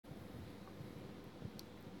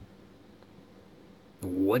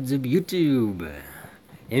What's up, YouTube?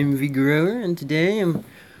 AMVgrow, and today I'm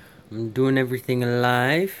doing everything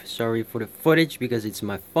live. Sorry for the footage because it's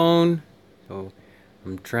my phone, so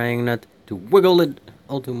I'm trying not to wiggle it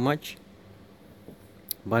all too much.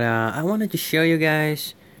 But I wanted to show you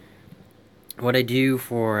guys what I do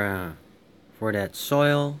for that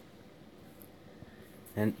soil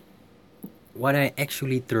and what I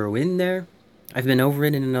actually throw in there. I've been over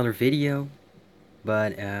it in another video,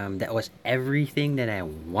 but that was everything that I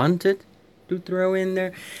wanted to throw in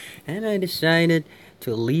there, and I decided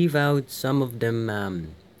to leave out some of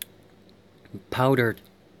them powdered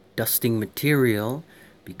dusting material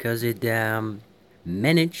because it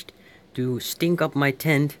managed to stink up my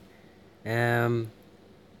tent. Yeah,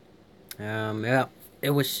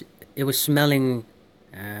 it was smelling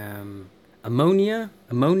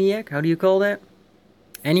ammoniac. How do you call that?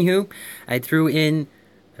 Anywho, I threw in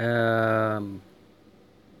um,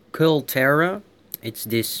 Terra. It's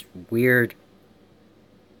this weird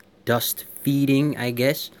dust feeding, I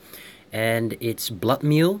guess, and it's blood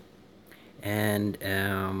meal. And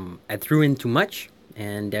I threw in too much,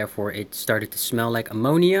 and therefore it started to smell like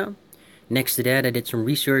ammonia. Next to that, I did some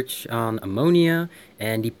research on ammonia,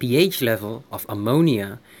 and the pH level of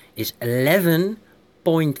ammonia is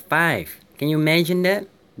 11.5. Can you imagine that?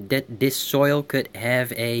 That this soil could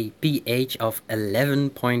have a pH of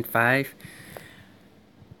 11.5?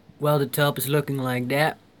 Well, the top is looking like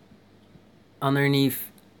that. Underneath,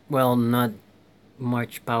 well, not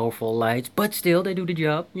much powerful lights, but still they do the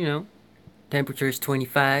job, you know. Temperature is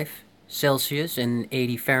 25 Celsius and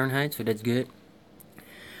 80 Fahrenheit, so that's good.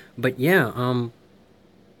 But yeah,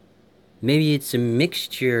 maybe it's a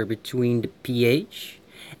mixture between the pH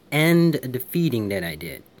and the feeding that I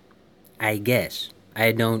did. I guess.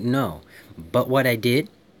 I don't know. But what I did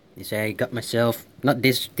is I got myself, not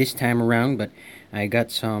this time around, but I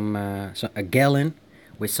got a gallon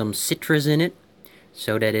with some citrus in it,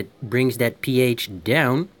 so that it brings that pH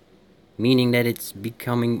down, meaning that it's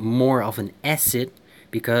becoming more of an acid,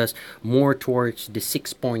 because more towards the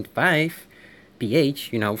 6.5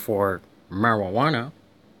 pH, you know, for marijuana,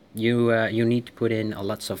 you need to put in a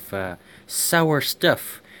lots of sour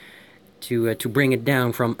stuff to bring it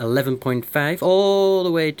down from 11.5 all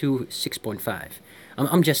the way to 6.5.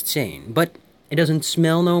 I'm just saying, but it doesn't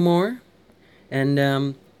smell no more,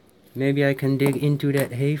 and maybe I can dig into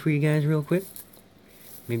that hay for you guys real quick.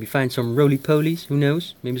 Maybe find some roly-polies, who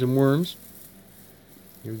knows? Maybe some worms.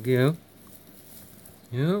 Here we go.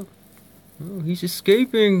 Yeah. Oh, he's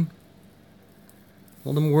escaping.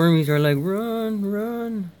 All them wormies are like, run,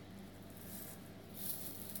 run.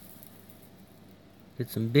 Got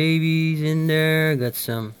some babies in there. Got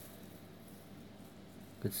some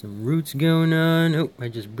roots going on. Oh, I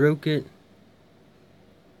just broke it.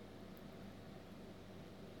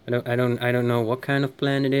 I don't know what kind of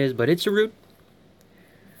plant it is, but it's a root.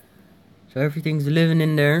 So everything's living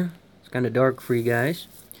in there. It's kind of dark for you guys.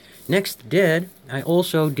 Next to that, I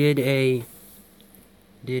also did a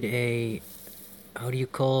how do you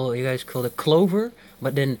guys call it, clover,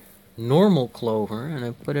 but then normal clover, and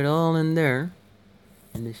I put it all in there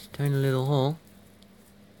in this tiny little hole,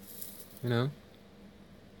 you know.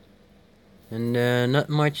 And not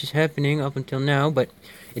much is happening up until now, but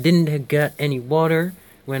it didn't get any water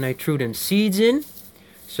when I threw them seeds in,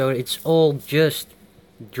 so it's all just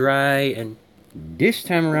dry. And this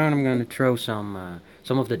time around I'm gonna throw some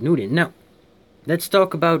of that newt in. Now let's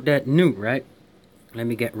talk about that newt, right? Let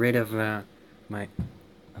me get rid of my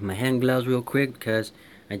hand gloves real quick, because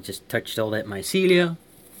I just touched all that mycelia.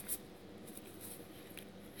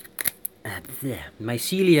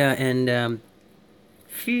 Mycelia and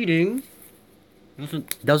feeding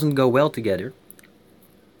doesn't go well together,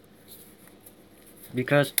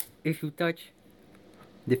 because if you touch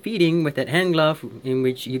the feeding with that hand glove in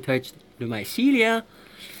which you touched the mycelia,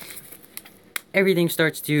 everything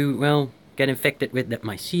starts to, well, get infected with that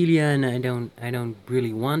mycelia, and I don't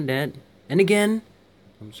really want that. And again,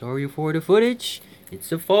 I'm sorry for the footage.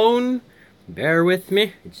 It's a phone. Bear with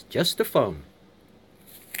me. It's just a phone.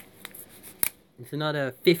 It's not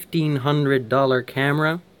a $1,500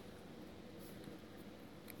 camera.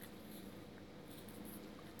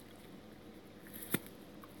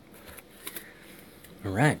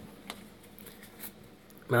 Alright.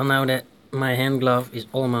 Well, now that my hand glove is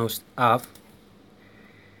almost off,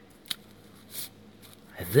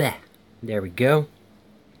 there we go.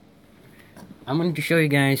 I'm going to show you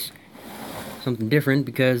guys something different,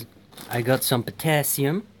 because I got some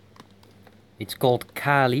potassium. It's called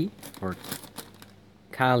kali, or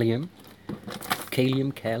kalium.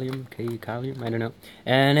 Kalium, I don't know.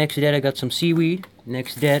 And next to that I got some seaweed.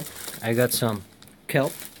 Next to that I got some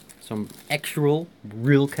kelp, some actual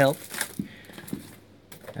real kelp.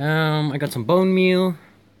 I got some bone meal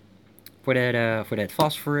for that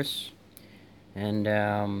phosphorus, and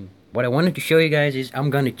what I wanted to show you guys is I'm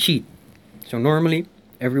gonna cheat. So normally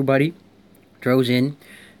everybody throws in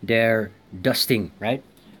their dusting, right?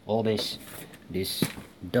 All this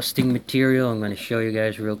dusting material. I'm gonna show you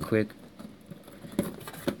guys real quick,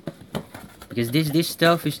 because this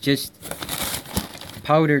stuff is just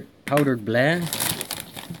powdered blend,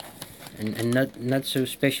 and not so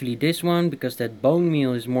especially this one, because that bone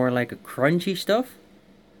meal is more like a crunchy stuff.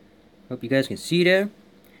 Hope you guys can see there.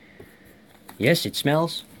 Yes, it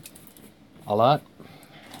smells a lot.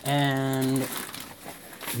 And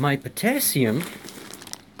my potassium,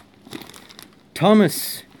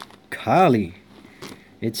 Thomas Kali,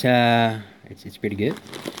 it's pretty good,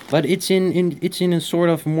 but it's in a sort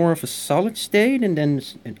of more of a solid state, and then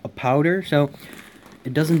a powder, so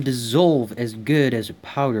it doesn't dissolve as good as a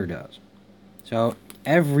powder does. So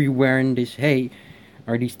everywhere in this hay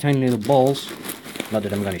are these tiny little balls. Not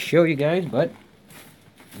that I'm gonna show you guys, but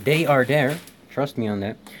they are there. Trust me on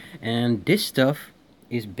that. And this stuff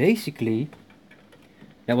is basically,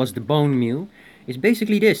 that was the bone meal, is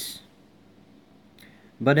basically this,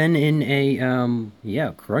 but then in a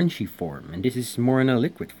yeah, crunchy form, and this is more in a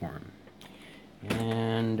liquid form.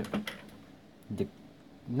 And the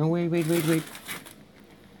no, wait,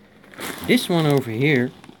 this one over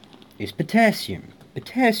here is potassium.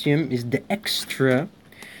 Potassium is the extra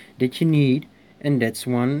that you need, and that's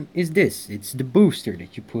one is this. It's the booster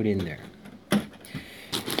that you put in there.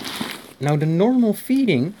 Now the normal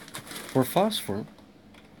feeding for phosphor,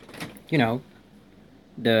 you know,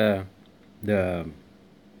 the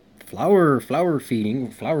flour feeding,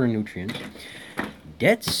 flour nutrients,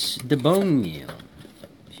 that's the bone meal.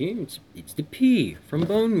 See, it's the P from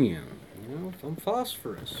bone meal, you know, from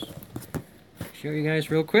phosphorus. Show you guys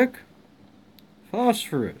real quick.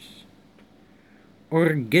 Phosphorus,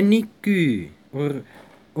 organic,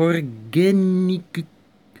 organic,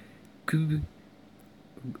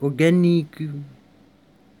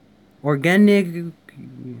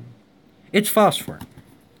 it's phosphor,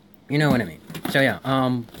 you know what I mean. So yeah,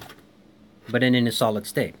 but then in a solid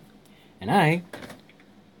state, and I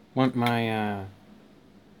want my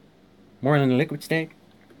more than a liquid state.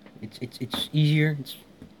 It's easier. It's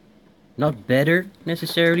not better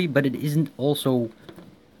necessarily, but it isn't also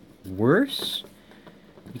worse,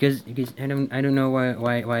 because I don't know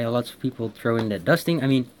why lots of people throw in that dusting. I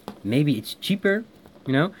mean, maybe it's cheaper,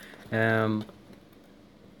 you know,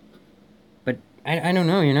 but I don't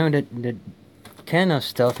know, you know, that kind of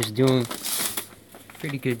stuff is doing a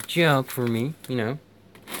pretty good job for me, you know.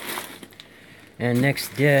 And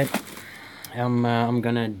next that, I'm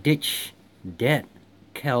gonna ditch that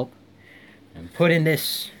kelp and put in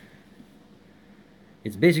this.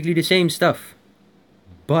 It's basically the same stuff,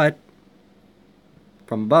 but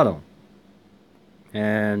from bottle.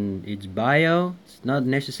 And it's bio, it's not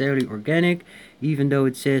necessarily organic, even though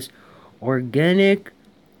it says organic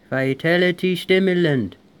vitality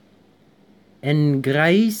stimulant en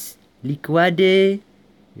grais liquide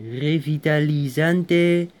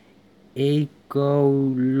revitalizante ecologico.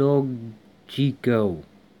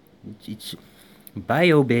 It's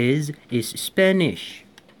biobase is Spanish,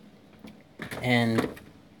 and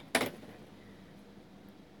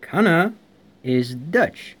Canna is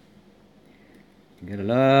Dutch. You gotta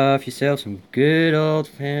love yourself some good old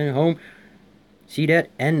fan home. See that?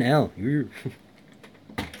 NL.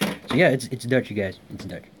 So yeah, it's Dutch, you guys. It's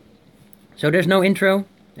Dutch. So there's no intro.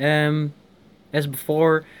 As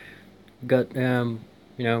before, got you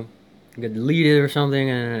know, got deleted or something,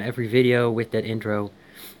 and every video with that intro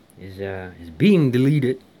is being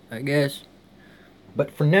deleted, I guess.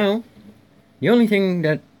 But for now, the only thing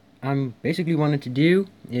that I'm basically wanted to do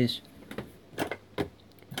is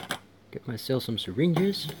get myself some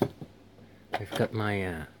syringes. I've got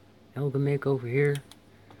my alga mix over here.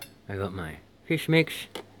 I got my fish mix.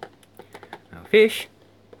 Now fish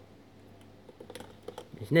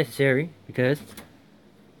is necessary because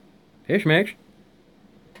fish mix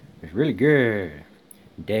is really good.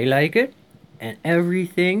 They like it, and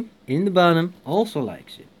everything in the bottom also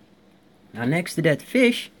likes it. Now next to that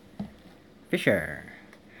fisher,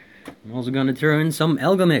 I'm also gonna throw in some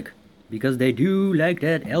alga mix, because they do like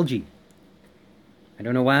that algae. I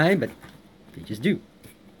don't know why, but they just do.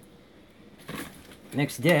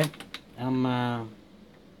 Next to that,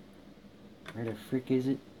 where the frick is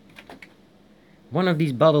it? One of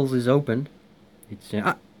these bottles is opened. It's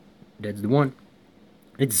that's the one.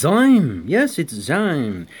 It's Zyme. Yes, it's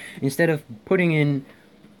Zyme. Instead of putting in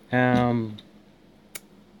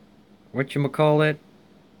whatchamacallit,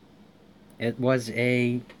 it was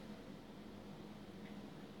a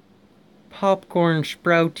popcorn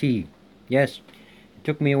sprouty. Yes, it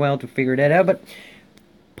took me a while to figure that out, but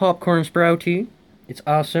popcorn sprouty, it's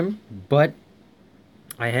awesome, but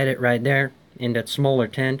I had it right there in that smaller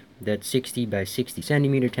tent, that 60 by 60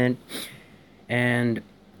 centimeter tent, and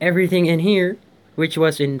everything in here, which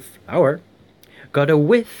was in flour, got a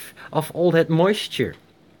whiff of all that moisture.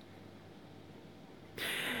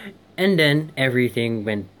 And then everything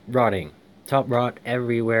went rotting. Top rot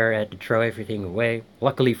everywhere. I had to throw everything away.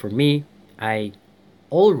 Luckily for me, I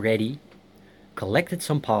already collected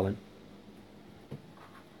some pollen.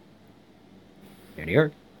 There they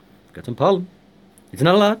are. Got some pollen. It's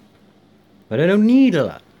not a lot, but I don't need a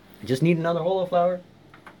lot. I just need another hollow flower.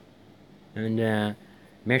 And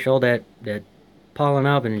mash all that pollen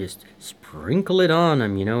up and just sprinkle it on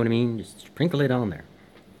them, you know what I mean? Just sprinkle it on there.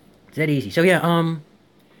 It's that easy. So yeah, I'm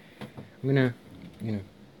gonna,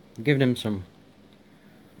 give them some.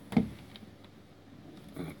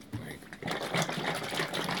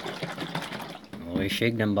 Always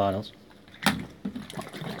shake them bottles.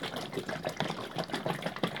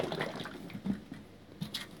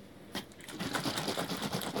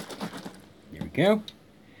 There we go.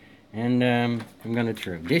 And I'm gonna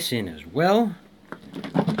throw this in as well.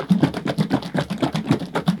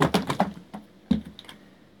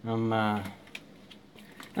 I'm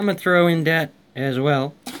gonna throw in that as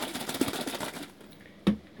well.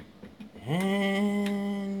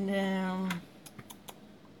 And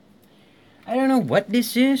I don't know what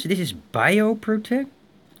this is. This is BioProtect.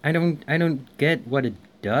 I don't get what it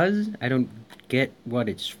does. I don't get what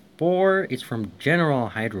it's for. It's from General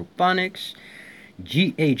Hydroponics.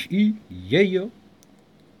 GHE, yeah.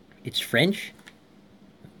 It's French,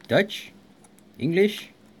 Dutch, English,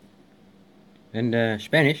 and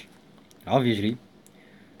Spanish, obviously.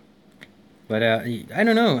 But I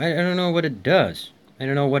don't know. I don't know what it does. I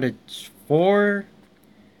don't know what it's for.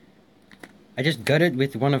 I just got it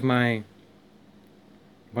with one of my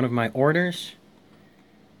orders.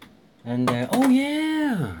 And oh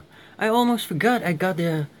yeah, I almost forgot. I got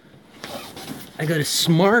a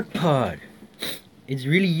smart pod. It's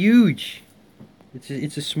really huge.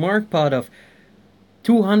 It's a smart pot of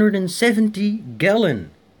 270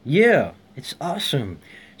 gallon. Yeah, it's awesome.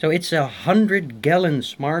 So it's a 100-gallon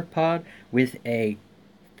smart pot with a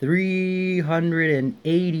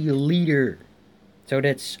 380 liter. So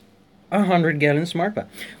that's a 100-gallon smart pot.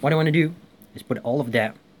 What I want to do is put all of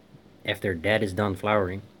that, after that is done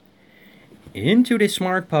flowering, into this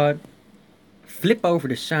smart pot. Flip over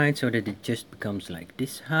the side so that it just becomes like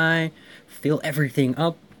this high. Fill everything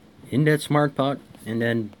up in that smart pot and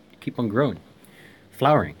then keep on growing,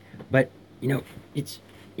 flowering. But it's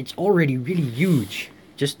already really huge,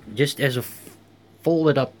 just as a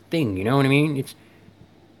folded up thing. You know what I mean? It's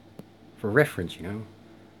for reference.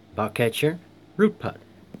 Bog catcher, root pot,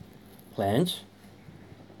 plants,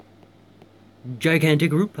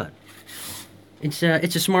 gigantic root pot. It's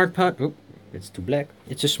a smart pot. Oh, it's too black.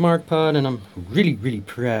 It's a smart pot, and I'm really, really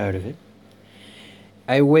proud of it.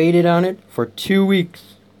 I waited on it for 2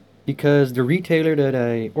 weeks because the retailer that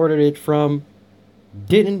I ordered it from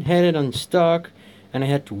didn't have it on stock, and I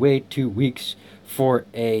had to wait 2 weeks for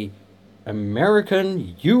a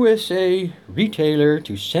American USA retailer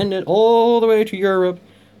to send it all the way to Europe,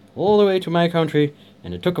 all the way to my country,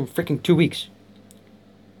 and it took them freaking 2 weeks.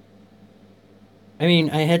 I mean,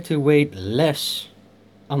 I had to wait less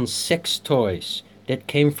on sex toys that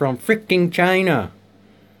came from freaking China.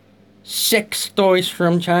 Sex toys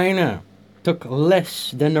from China took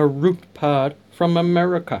less than a root pod from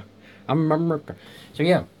America. So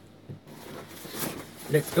yeah,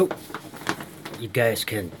 let's go. You guys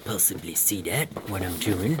can't possibly see that, what I'm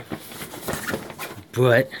doing.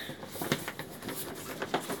 But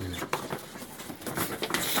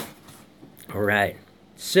alright,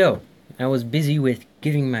 so I was busy with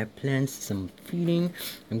giving my plants some feeding.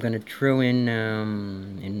 I'm gonna throw in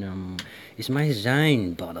is my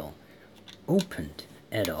Zine bottle opened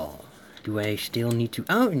at all? Do I still need to?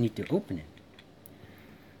 Oh, I need to open it.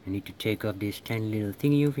 I need to take off this tiny little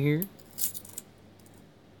thingy over here.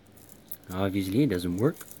 Obviously, it doesn't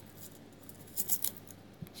work.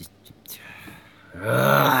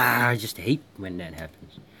 I just hate when that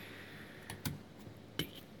happens. There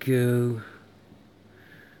you go.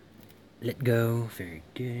 Let go. Very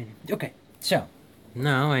good. Okay, so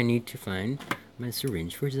now I need to find my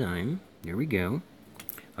syringe for Zyme. There we go.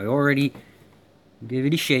 I already gave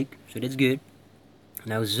it a shake, so that's good.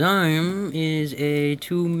 Now Zyme is a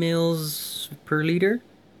 2 mils per liter,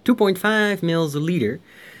 2.5 mils a liter.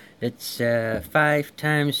 That's 5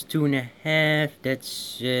 times 2.5.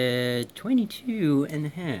 That's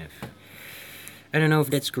 22.5. I don't know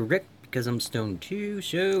if that's correct because I'm stoned too.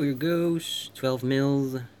 So here goes 12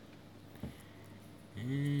 mils.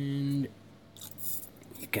 And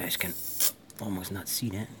you guys can almost not see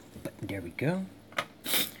that, but there we go.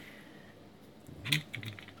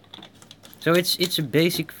 So it's a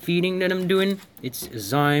basic feeding that I'm doing. It's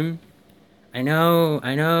zyme. I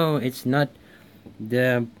know, it's not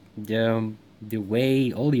the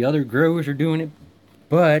way all the other growers are doing it,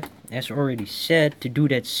 but as already said, to do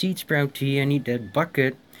that seed sprout tea, I need that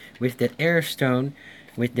bucket with that air stone,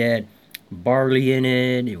 with that barley in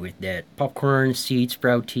it, with that popcorn seed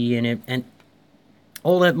sprout tea in it, and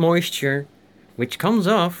all that moisture which comes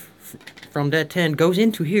off from that tent goes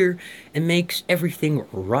into here and makes everything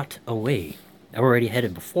rot away. I already had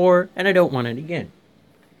it before, and I don't want it again.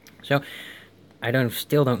 So I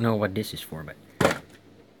still don't know what this is for, but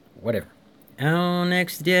whatever.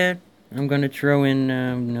 Next, I'm gonna throw in.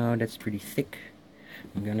 No, that's pretty thick.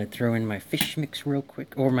 I'm gonna throw in my fish mix real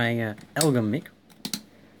quick, or my alga mix.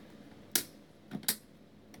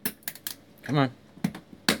 Come on,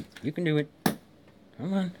 you can do it.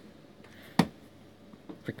 Come on,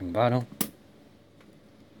 freaking bottle.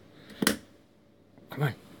 Come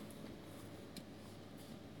on.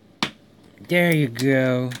 There you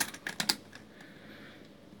go.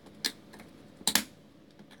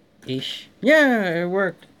 Ish. Yeah, it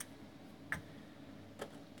worked.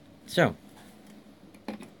 So,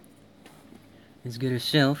 let's get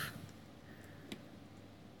ourselves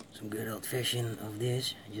some good old fashioned of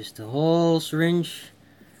this. Just a whole syringe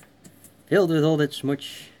filled with all that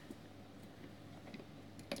smudge.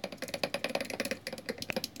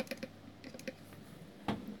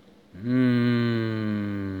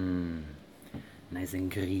 Nice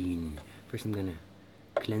and green. First I'm gonna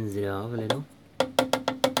cleanse it off a little.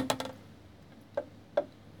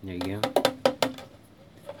 There you go.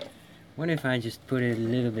 What if I just put it a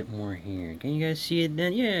little bit more here? Can you guys see it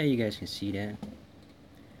then? Yeah, you guys can see that.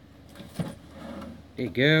 There you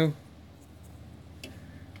go.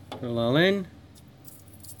 Put it all in.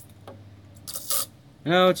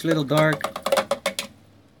 No, it's a little dark.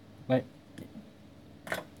 But,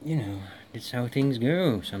 you know, that's how things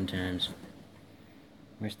go sometimes.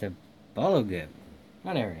 Where's the bottle go?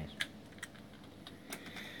 Oh, there it is.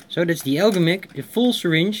 So that's the algamic, the full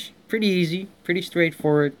syringe. Pretty easy, pretty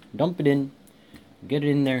straightforward. Dump it in, get it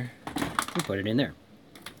in there, and put it in there.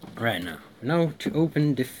 Right now to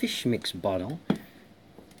open the fish mix bottle.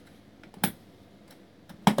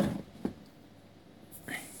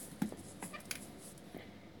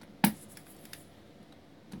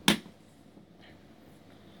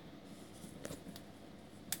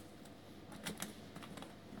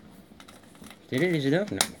 Did it? Is it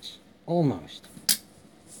up? No, it's almost.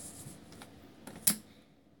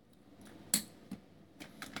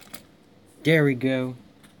 There we go.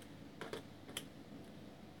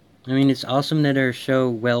 I mean, it's awesome that they're so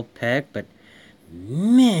well packed, but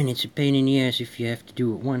man, it's a pain in the ass if you have to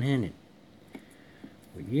do it one-handed.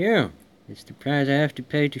 But yeah, it's the price I have to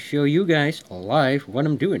pay to show you guys live what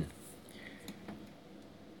I'm doing.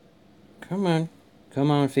 Come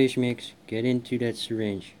on, fish mix, get into that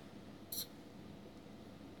syringe.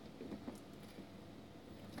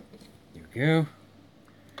 There we go.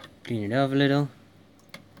 Clean it off a little.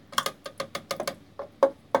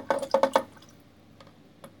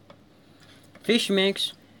 Fish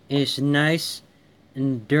mix is nice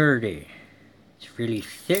and dirty. It's really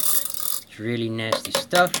thick. It's really nasty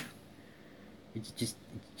stuff. It just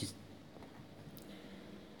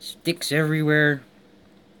sticks everywhere.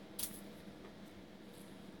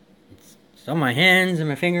 It's on my hands and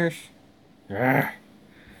my fingers. Just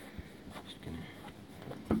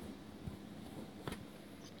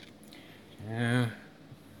gonna.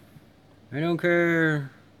 I don't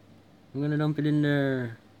care. I'm gonna dump it in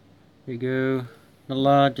there. There you go. Not a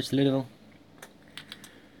lot, just a little.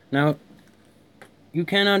 Now, you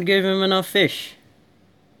cannot give him enough fish.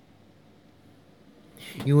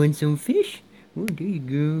 You want some fish? Oh, there you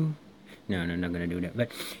go. No, I'm not gonna do that. But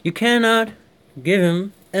you cannot give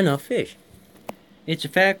him enough fish. It's a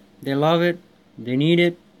fact. They love it. They need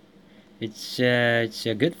it. It's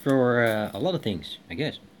good for a lot of things, I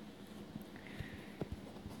guess.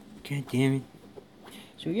 God damn it.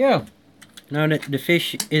 So yeah. Now that the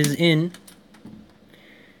fish is in,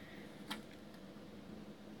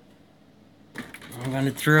 I'm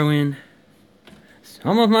gonna throw in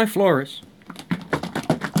some of my florus.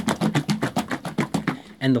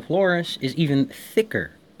 And the florus is even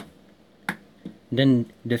thicker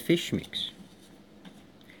than the fish mix.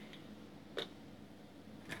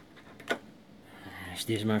 Is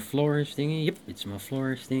this my florus thingy? Yep, it's my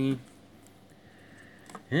florus thingy.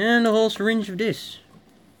 And a whole syringe of this.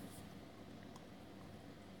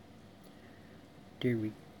 There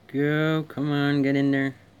we go. Come on, get in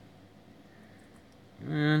there.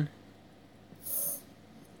 Come on.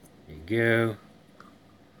 There you go.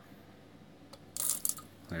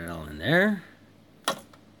 Put it all in there.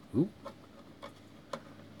 Oop.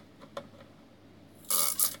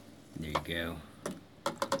 There you go.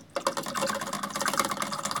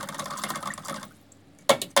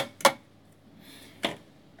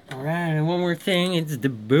 Alright, and one more thing, it's the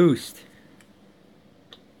boost.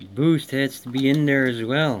 The boost has to be in there as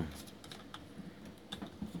well.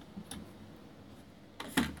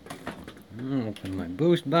 I'll open my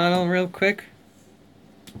boost bottle real quick.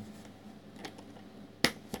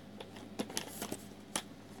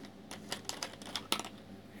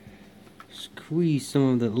 Squeeze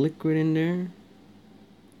some of the liquid in there.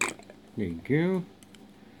 There you go.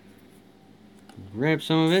 Grab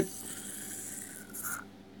some of it.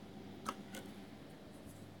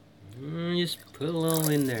 And just put it all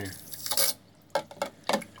in there.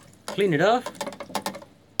 Clean it off.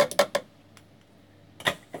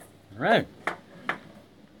 Alright.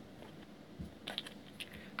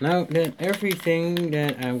 Now that everything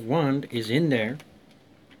that I want is in there,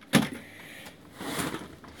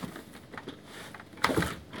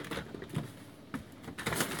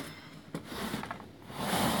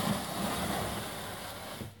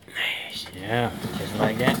 yeah, just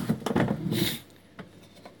like that.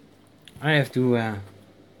 I have to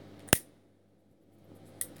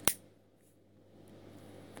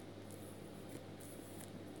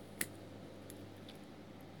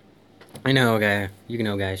I know, guy. You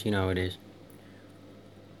know, guys. You know how it is.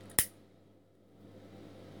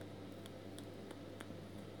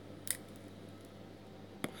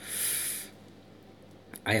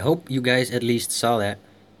 I hope you guys at least saw that,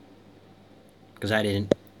 because I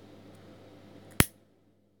didn't.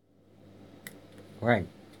 Alright.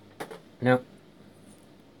 Now,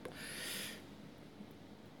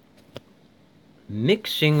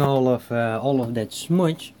 mixing all of that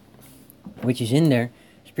smudge, which is in there,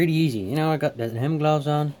 is pretty easy. You know, I got the hem gloves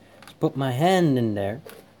on. Just put my hand in there.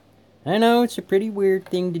 I know it's a pretty weird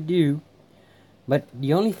thing to do, but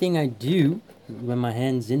the only thing I do when my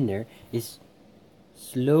hand's in there is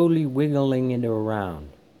slowly wiggling it around,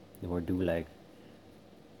 or do like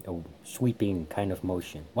a sweeping kind of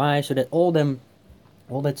motion. Why? So that all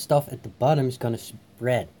that stuff at the bottom is gonna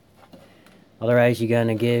spread. Otherwise, you're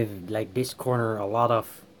gonna give like this corner a lot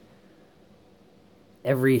of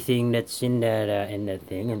everything that's in that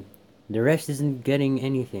thing, and the rest isn't getting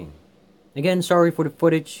anything. Again, sorry for the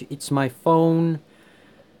footage. It's my phone.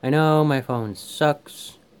 I know my phone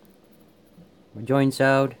sucks. My joint's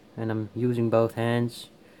out, and I'm using both hands,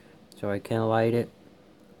 so I can't light it.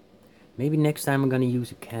 Maybe next time I'm gonna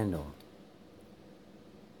use a candle.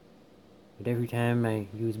 But every time I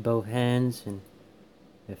use both hands and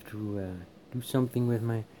have to do something with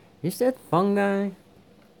my... Is that fungi?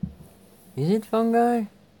 Is it fungi?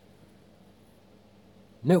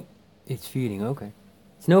 Nope. It's feeding, okay.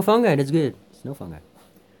 It's no fungi, that's good. It's no fungi.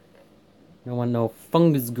 Don't want no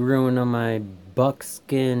fungus growing on my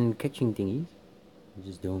buckskin kitchen thingies. I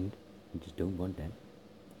just don't want that.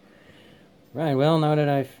 Right, well, now that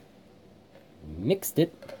I've mixed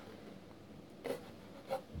it,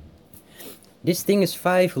 this thing is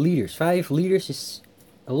 5 liters. 5 liters is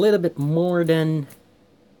a little bit more than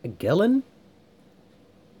a gallon,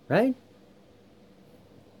 right?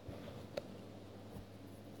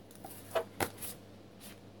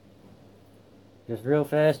 Just real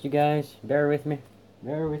fast, you guys. Bear with me.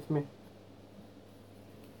 Bear with me.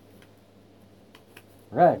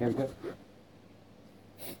 Right, there we go.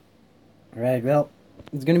 Alright, well,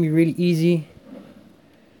 it's gonna be really easy.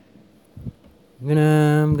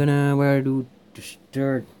 I'm gonna where to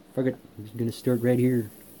start. Fuck it. I'm just gonna start right here.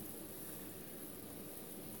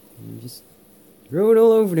 And just throw it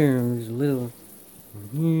all over there. There's a little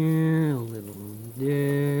over here, a little over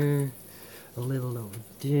there, a little over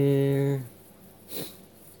there.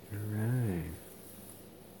 Alright.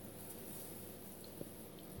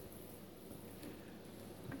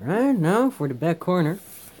 Right, now for the back corner.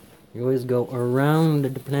 You always go around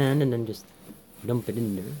the plant and then just dump it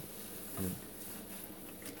in there.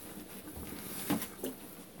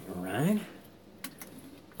 Alright.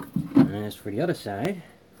 And as for the other side,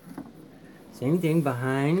 same thing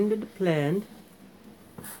behind the plant.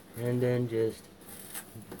 And then just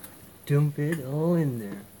dump it all in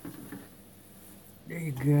there. There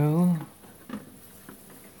you go.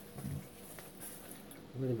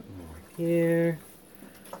 A little bit more here.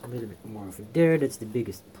 A little bit more over there. That's the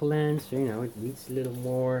biggest plant, so you know it needs a little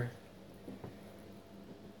more.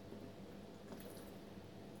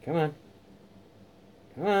 Come on.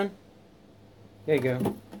 Come on. There you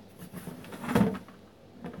go.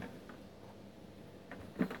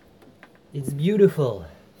 It's beautiful.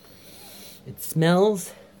 It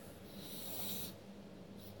smells.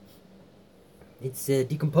 It's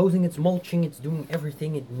decomposing, it's mulching, it's doing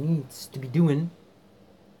everything it needs to be doing.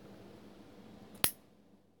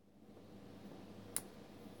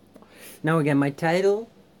 Now again, my title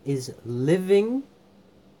is Living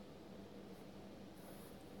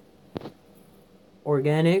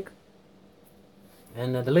Organic.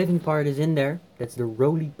 And the living part is in there. That's the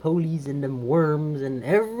roly-polies and them worms and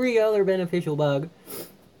every other beneficial bug.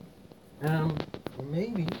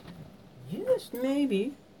 Maybe, just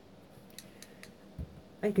maybe,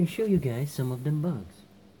 I can show you guys some of them bugs.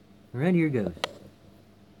 Right, here goes.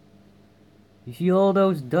 You see all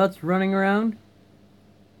those dots running around?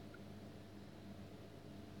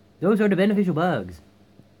 Those are the beneficial bugs.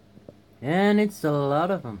 And it's a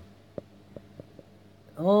lot of them.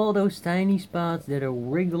 All those tiny spots that are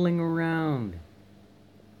wiggling around.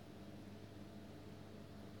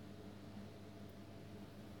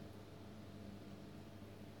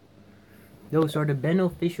 Those are the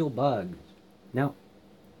beneficial bugs. Now,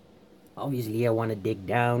 obviously I want to dig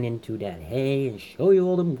down into that hay and show you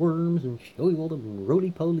all them worms and show you all them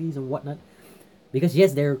roly-polies and whatnot. Because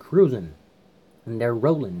yes, they're cruising. And they're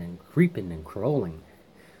rolling and creeping and crawling.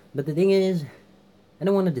 But the thing is, I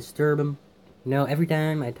don't want to disturb them. You know, every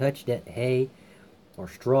time I touch that hay or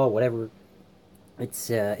straw, whatever, it's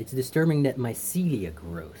disturbing that mycelia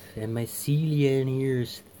growth. And mycelia in here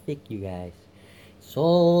is thick, you guys. It's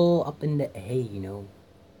all up in that hay, you know.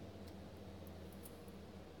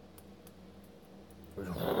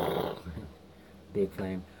 Big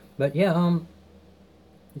flame. But yeah,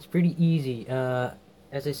 it's pretty easy.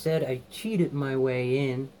 As I said, I cheated my way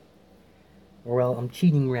in. Well, I'm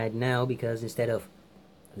cheating right now because instead of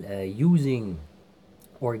using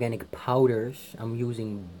organic powders, I'm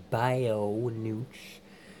using bio-nooch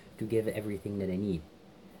to give everything that I need.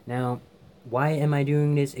 Now, why am I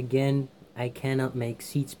doing this again? I cannot make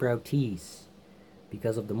seed sprout teas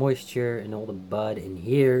because of the moisture, and all the bud in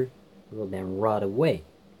here will then rot away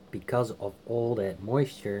because of all that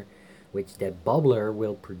moisture which that bubbler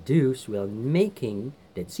will produce while making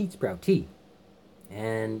that seed sprout tea.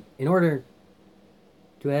 And in order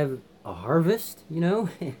to have a harvest, you know,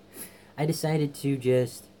 I decided to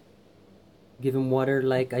just give him water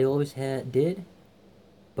like I always did,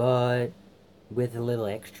 but with a little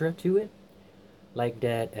extra to it, like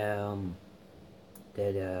that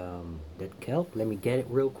kelp. Let me get it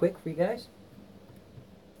real quick for you guys.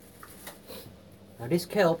 Now this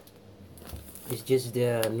kelp is just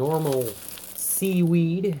the normal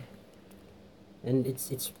seaweed, and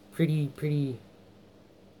it's pretty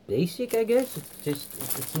basic, I guess.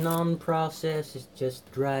 It's non-processed. It's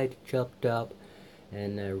just dried, chopped up,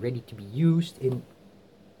 and ready to be used in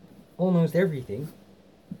almost everything.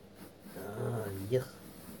 Yeah.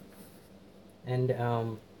 And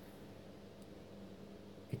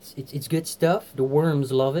it's good stuff. The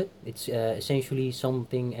worms love it. It's essentially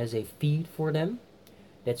something as a feed for them.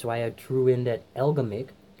 That's why I threw in that algamic,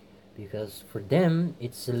 because for them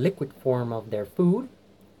it's a liquid form of their food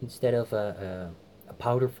instead of a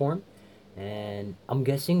powder form. And I'm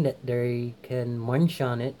guessing that they can munch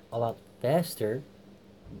on it a lot faster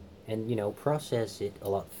and, you know, process it a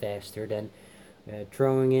lot faster than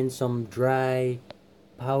throwing in some dry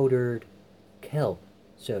powdered kelp,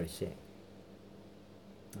 so to say.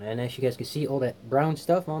 And as you guys can see, all that brown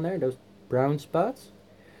stuff on there, those brown spots,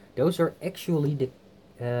 those are actually the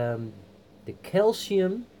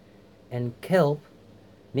calcium and kelp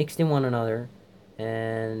mixed in one another,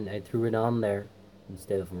 and I threw it on there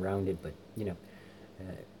instead of around it. But you know,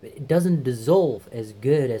 it doesn't dissolve as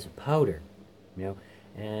good as a powder, you know.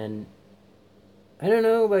 And I don't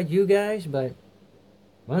know about you guys, but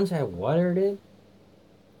once I watered it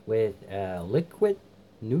with liquid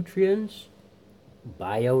nutrients,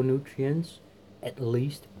 bionutrients, at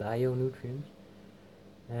least bionutrients,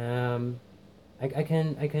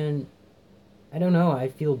 I don't know, I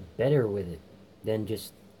feel better with it than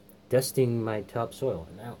just dusting my topsoil.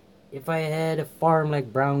 Now, if I had a farm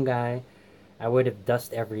like Brown Guy, I would have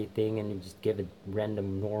dust everything and just give it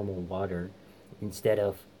random normal water instead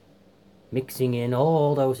of mixing in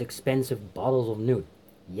all those expensive bottles of newt.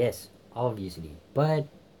 Yes, obviously. But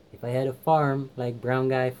if I had a farm like Brown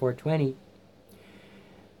Guy 420,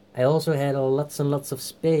 I also had lots and lots of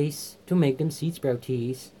space to make them seed sprout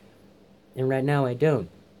teas, and right now I don't.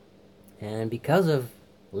 And because of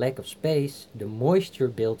lack of space, the moisture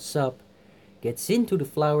builds up, gets into the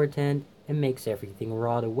flower tent, and makes everything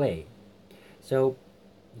rot away. So,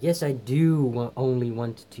 yes, I do only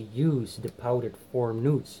want to use the powdered form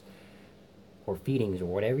newts, or feedings, or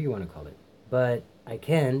whatever you want to call it. But I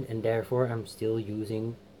can, and therefore I'm still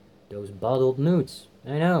using those bottled newts.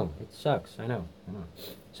 I know, it sucks. I know.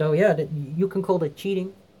 So yeah, you can call that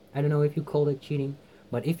cheating. I don't know if you call it cheating,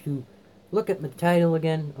 but if you look at the title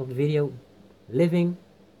again of the video, living,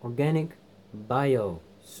 organic, bio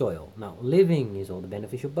soil. Now, living is all the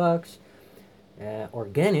beneficial bugs.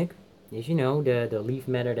 Organic is, the leaf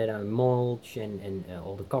matter that I mulch and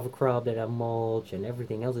all the cover crop that I mulch and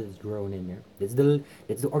everything else that is grown in there. That's the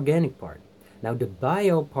organic part. Now the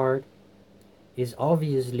bio part is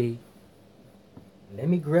obviously. Let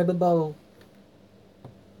me grab a bottle.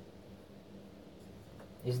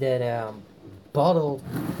 Is that bottled?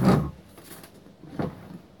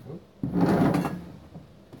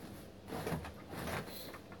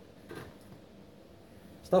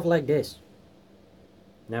 Stuff like this.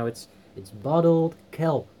 Now it's bottled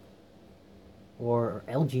kelp or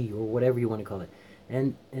algae or whatever you want to call it,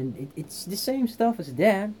 and it's the same stuff as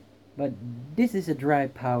that, but this is a dry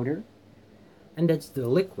powder, and that's the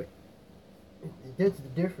liquid. That's the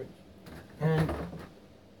difference. And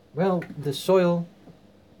well, the soil.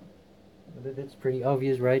 That's pretty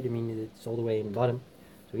obvious, right? I mean, it's all the way in the bottom.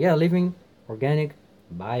 So yeah, living, organic,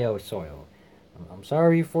 bio soil. I'm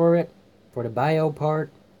sorry for the bio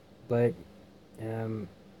part, but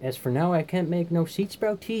as for now, I can't make no seed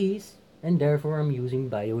sprout teas, and therefore I'm using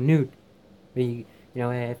bio newt. I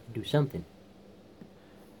have to do something.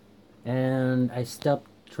 And I stopped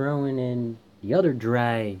throwing in the other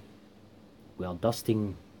dry,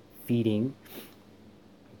 dusting feeding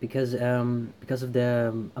because of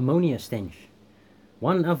the ammonia stench.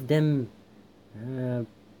 One of them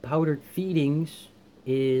powdered feedings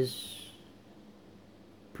is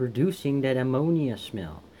producing that ammonia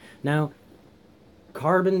smell. Now,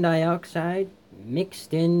 carbon dioxide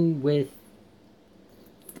mixed in with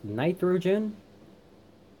nitrogen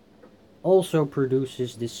also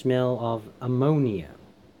produces the smell of ammonia.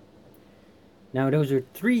 Now, those are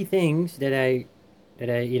three things that I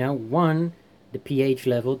one, the pH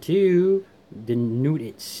level, two, the newt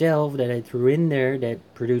itself that I threw in there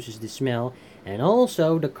that produces the smell, and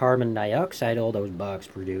also the carbon dioxide all those bugs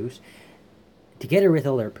produce, together with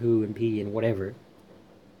all their poo and pee and whatever,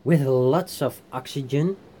 with lots of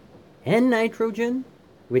oxygen and nitrogen,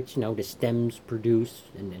 which the stems produce,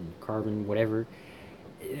 and carbon, whatever.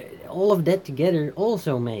 All of that together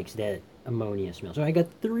also makes that ammonia smell. So I got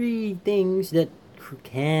three things that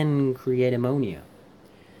can create ammonia.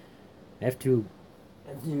 I have to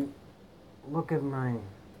look at my.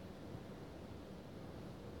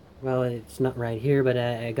 Well, it's not right here, but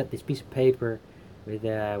I got this piece of paper with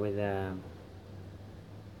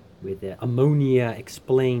ammonia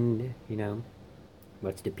explained.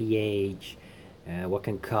 What's the pH, what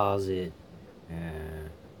can cause it,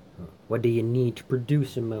 what do you need to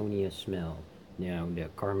produce ammonia smell? The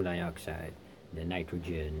carbon dioxide, the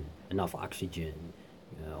nitrogen, enough oxygen,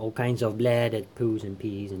 all kinds of blah that poos and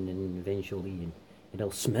pees, and then eventually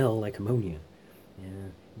it'll smell like ammonia.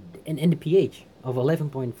 And the pH of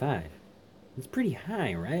 11.5. It's pretty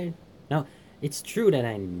high, right? Now, it's true that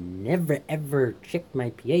I never ever checked my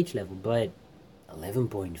pH level, but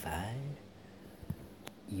 11.5?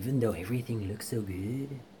 Even though everything looks so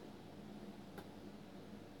good?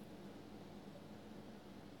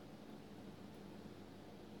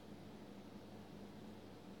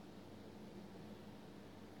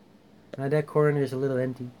 Now that corner is a little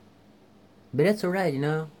empty. But that's alright,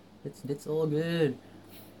 That's all good.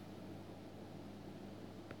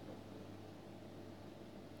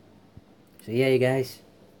 So yeah, you guys.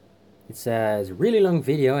 It's a really long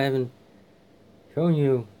video. I haven't shown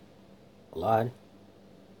you a lot.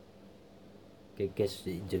 I guess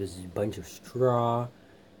there's a bunch of straw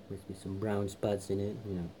with some brown spots in it,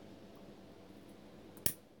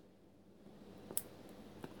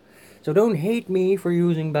 So don't hate me for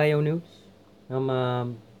using bio-newts.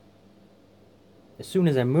 As soon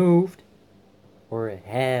as I moved, or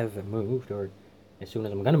have moved, or as soon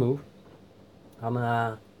as I'm gonna move, I'm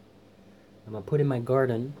gonna put in my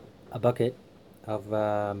garden a bucket of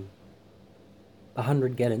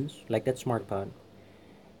 100 gallons, like that smart pot,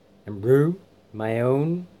 and brew my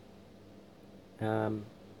own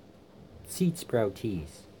seed sprout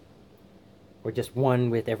teas, or just one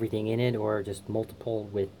with everything in it, or just multiple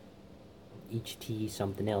with each tea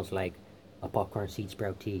something else, like a popcorn seed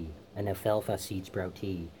sprout tea, an alfalfa seed sprout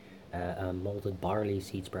tea, a malted barley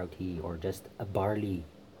seed sprout tea, or just a barley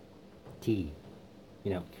tea,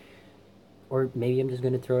 Or maybe I'm just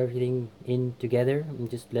gonna throw everything in together and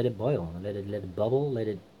just let it boil, let it bubble,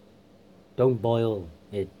 don't boil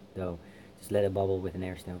it though, just let it bubble with an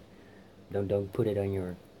air stove. Don't put it on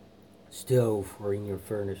your stove or in your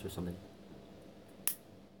furnace or something.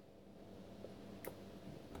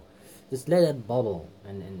 Just let it bubble,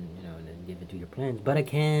 and then give it to your plants. But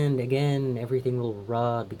again, everything will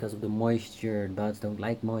rot because of the moisture. Buds don't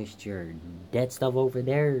like moisture. That stuff over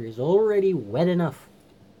there is already wet enough.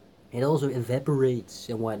 It also evaporates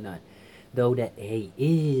and whatnot. Though that hay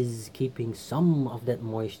is keeping some of that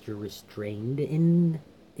moisture restrained in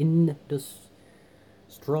the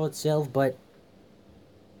straw itself, but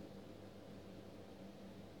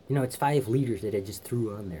it's 5 liters that I just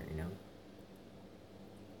threw on there.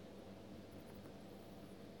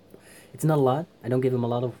 It's not a lot. I don't give them a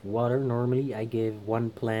lot of water. Normally, I give one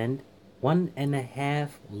plant 1.5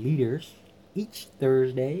 liters each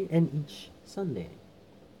Thursday and each Sunday.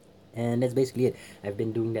 And that's basically it. I've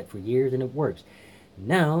been doing that for years and it works.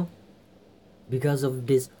 Now, because of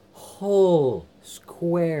this whole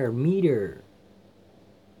square meter,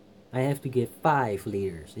 I have to give 5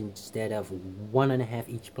 liters instead of 1.5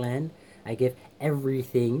 each plant. I give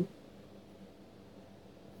everything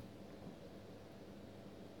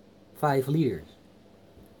 5 liters.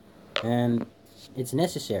 And it's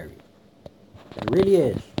necessary. It really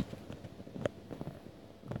is.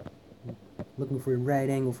 Looking for the right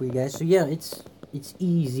angle for you guys. So yeah, it's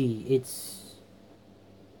easy.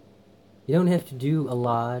 You don't have to do a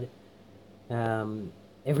lot.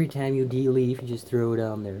 Every time you de-leaf, you just throw it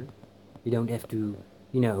on there. You don't have to,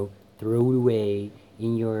 throw it away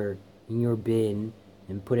in your bin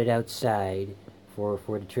and put it outside for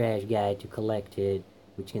the trash guy to collect it,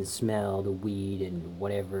 which can smell the weed and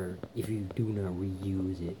whatever if you do not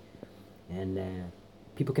reuse it. And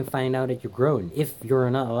people can find out that you're growing if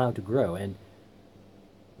you're not allowed to grow. And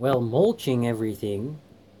well, mulching everything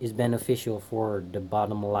is beneficial for the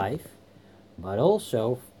bottom life, but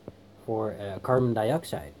also for carbon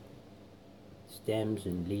dioxide, stems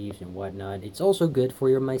and leaves and whatnot. It's also good for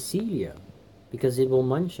your mycelia because it will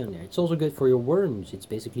munch on there. It's also good for your worms. It's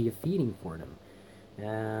basically a feeding for them.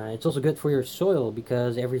 It's also good for your soil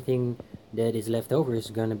because everything that is left over is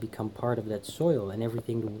going to become part of that soil, and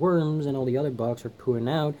everything the worms and all the other bugs are pulling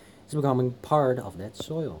out is becoming part of that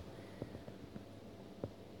soil.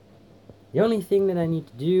 The only thing that I need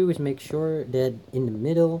to do is make sure that in the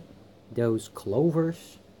middle those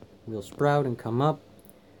clovers will sprout and come up.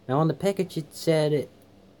 Now on the package it said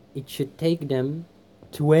it should take them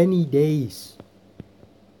 20 days.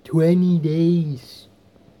 20 days.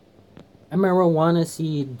 A marijuana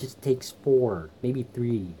seed just takes 4, maybe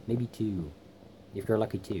 3, maybe 2, if you're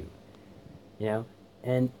lucky 2.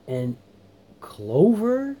 And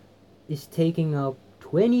clover is taking up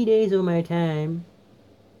 20 days of my time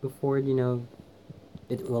before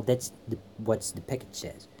that's what the package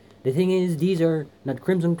says. The thing is, these are not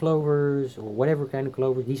crimson clovers or whatever kind of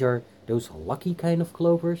clovers. These are those lucky kind of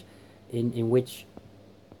clovers, in which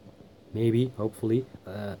maybe, hopefully,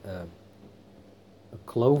 a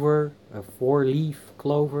clover, a 4-leaf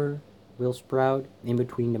clover, will sprout in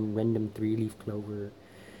between the random 3-leaf clover.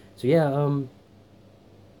 So yeah,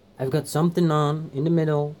 I've got something on in the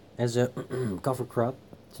middle as a cover crop.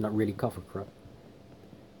 It's not really cover crop,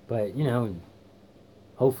 but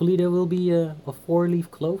hopefully there will be a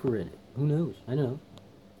 4-leaf clover in it. Who knows? I don't know.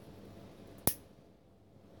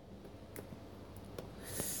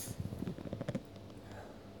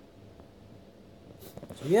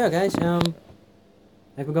 So yeah, guys,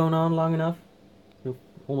 I've been going on long enough.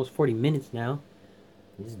 Almost 40 minutes now.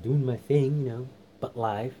 I'm just doing my thing, but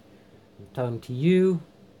live. I'm talking to you.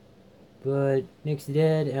 But next to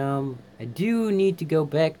that, I do need to go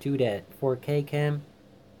back to that 4K cam.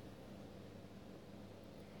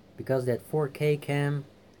 Because that 4K cam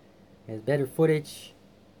has better footage.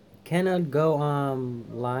 Cannot go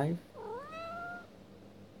live.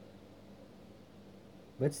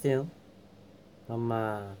 But still, I'm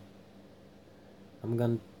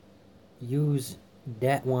gonna use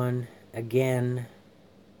that one again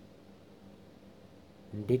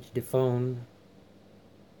and ditch the phone.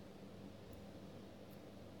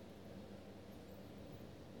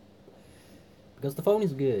 Because the phone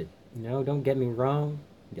is good, don't get me wrong.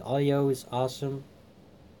 The audio is awesome.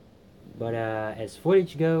 But as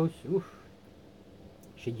footage goes,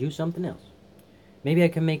 should use something else. Maybe I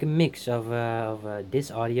can make a mix of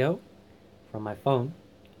this audio from my phone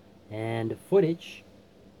and the footage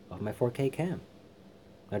of my 4K cam.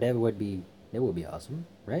 Now that would be awesome,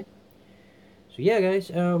 right? So yeah, guys,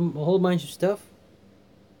 a whole bunch of stuff.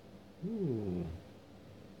 Ooh,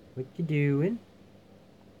 what you doing?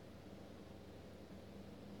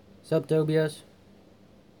 Sup, Tobias?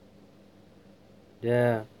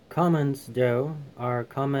 The comments, though, are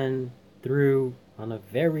coming through on a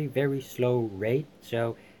very, very slow rate.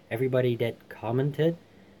 So everybody that commented,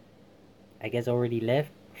 I guess, already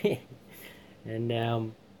left.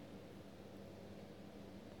 And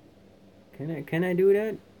Can I do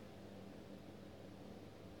that?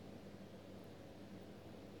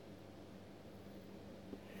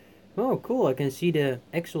 Oh, cool. I can see the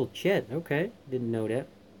actual chat. Okay. Didn't know that.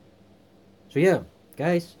 So yeah,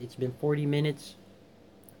 guys, it's been 40 minutes.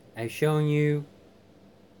 I've shown you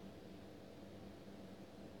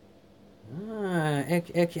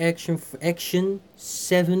action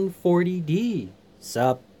 740D.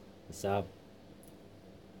 Sup? Sup?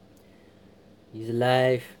 He's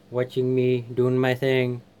alive, watching me doing my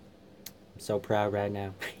thing. I'm so proud right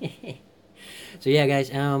now. So yeah, guys,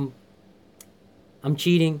 I'm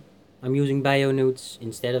cheating. I'm using bio newts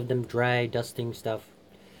instead of them dry dusting stuff.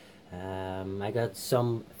 I got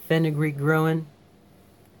some fenugreek growing.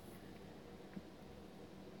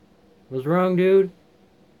 What's wrong, dude?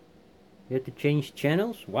 You have to change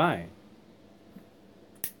channels? Why?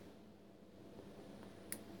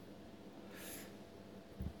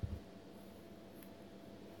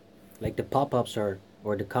 Like the pop-ups are,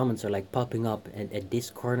 or the comments are like popping up at this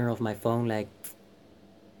corner of my phone, like,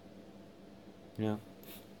 you know.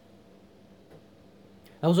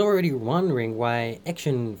 I was already wondering why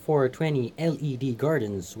Action 420 LED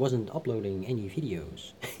Gardens wasn't uploading any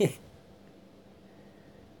videos.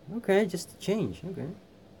 Okay, just a change. Okay.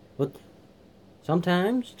 But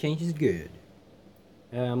sometimes change is good.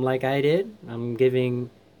 Like I did, I'm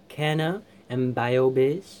giving Canna and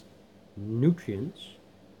Biobase nutrients,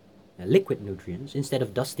 liquid nutrients, instead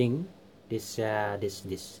of dusting this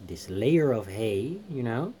layer of hay, you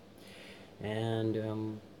know,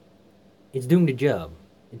 and it's doing the job.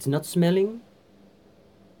 It's not smelling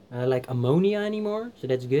like ammonia anymore, so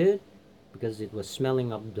that's good because it was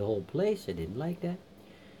smelling up the whole place. I didn't like that.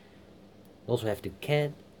 Also have to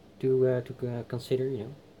cat to consider, you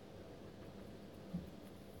know.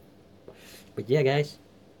 But yeah, guys,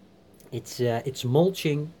 it's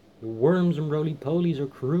mulching. The worms and roly polies are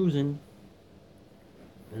cruising,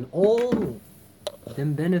 and all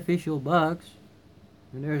them beneficial bugs.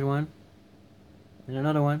 And there's one, and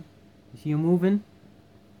another one. You see them moving?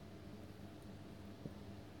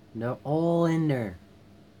 They're all in there.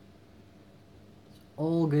 It's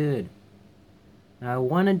all good. Now I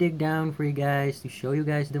want to dig down for you guys to show you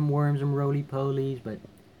guys them worms and roly polies, but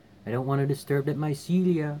I don't want to disturb that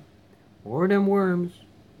mycelia or them worms.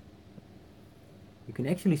 You can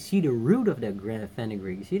actually see the root of that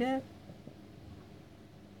fenugreek. You see that?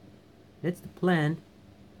 That's the plant,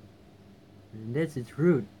 and that's its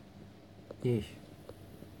root. Ish.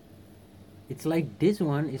 It's like this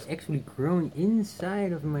one is actually growing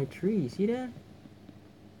inside of my tree. See that?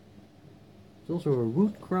 There's also a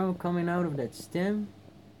root crown coming out of that stem.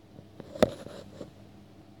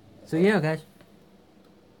 So yeah, guys,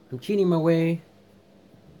 I'm cheating my way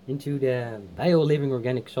into the bio-living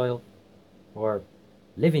organic soil, or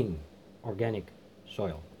living organic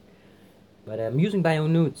soil. But I'm using bio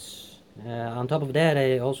newts. On top of that,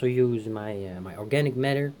 I also use my organic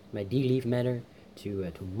matter, my D-leaf matter,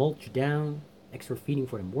 to mulch down, extra feeding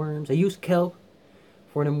for them worms. I use kelp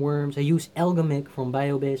for them worms. I use algamic from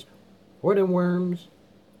Biobase for them worms.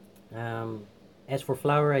 As for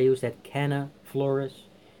flower, I use that Canna Floris,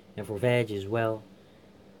 and for veg as well.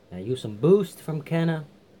 I use some Boost from Canna,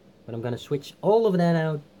 but I'm gonna switch all of that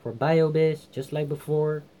out for Biobase, just like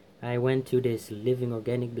before. I went to this living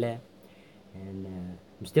organic blend, and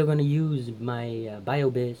I'm still gonna use my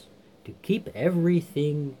Biobase to keep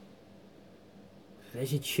everything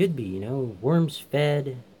as it should be, you know. Worms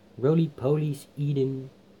fed, roly polies eaten,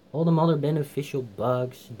 all the other beneficial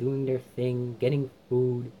bugs doing their thing, getting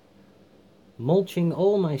food, mulching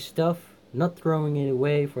all my stuff, not throwing it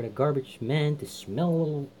away for the garbage man to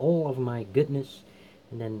smell all of my goodness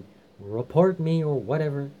and then report me or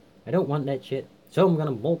whatever. I don't want that shit. So I'm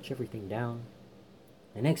gonna mulch everything down.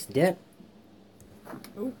 The next step,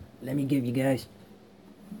 let me give you guys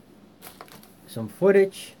some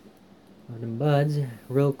footage of the buds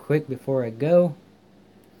real quick before I go.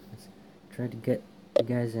 Let's try to get you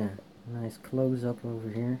guys a nice close up over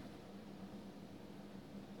here.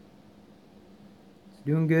 It's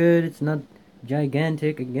doing good. It's not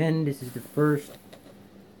gigantic. Again, this is the first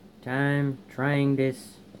time trying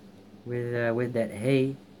this with that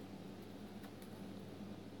hay.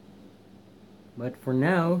 But for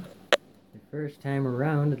now, the first time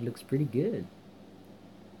around, it looks pretty good.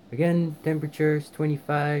 Again, temperatures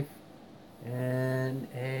 25 and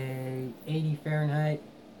a 80 Fahrenheit.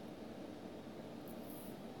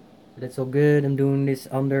 So that's all good. I'm doing this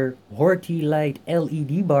under Horti Light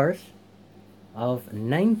LED bars of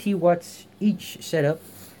 90 watts each setup,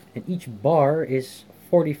 and each bar is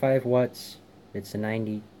 45 watts. That's a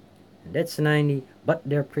 90, and that's a 90, but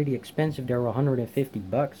they're pretty expensive. They're 150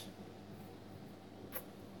 bucks.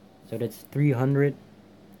 So that's 300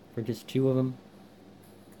 for just 2 of them.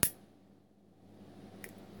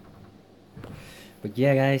 But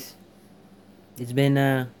yeah, guys, it's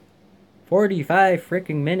been 45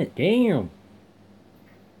 freaking minutes. Damn.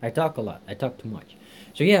 I talk a lot. I talk too much.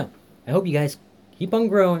 So yeah, I hope you guys keep on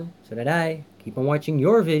growing so that I keep on watching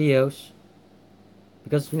your videos.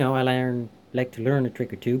 Because, I like to learn a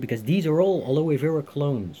trick or two, because these are all aloe vera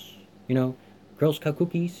clones. Girl Scout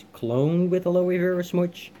cookies cloned with aloe vera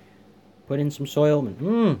smooch. Put in some soil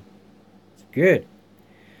and it's good.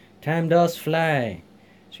 Time does fly.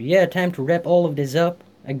 So yeah, time to wrap all of this up.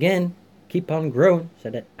 Again, keep on growing so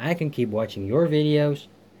that I can keep watching your videos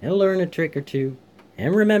and learn a trick or two.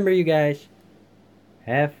 And remember, you guys,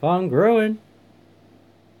 have fun growing.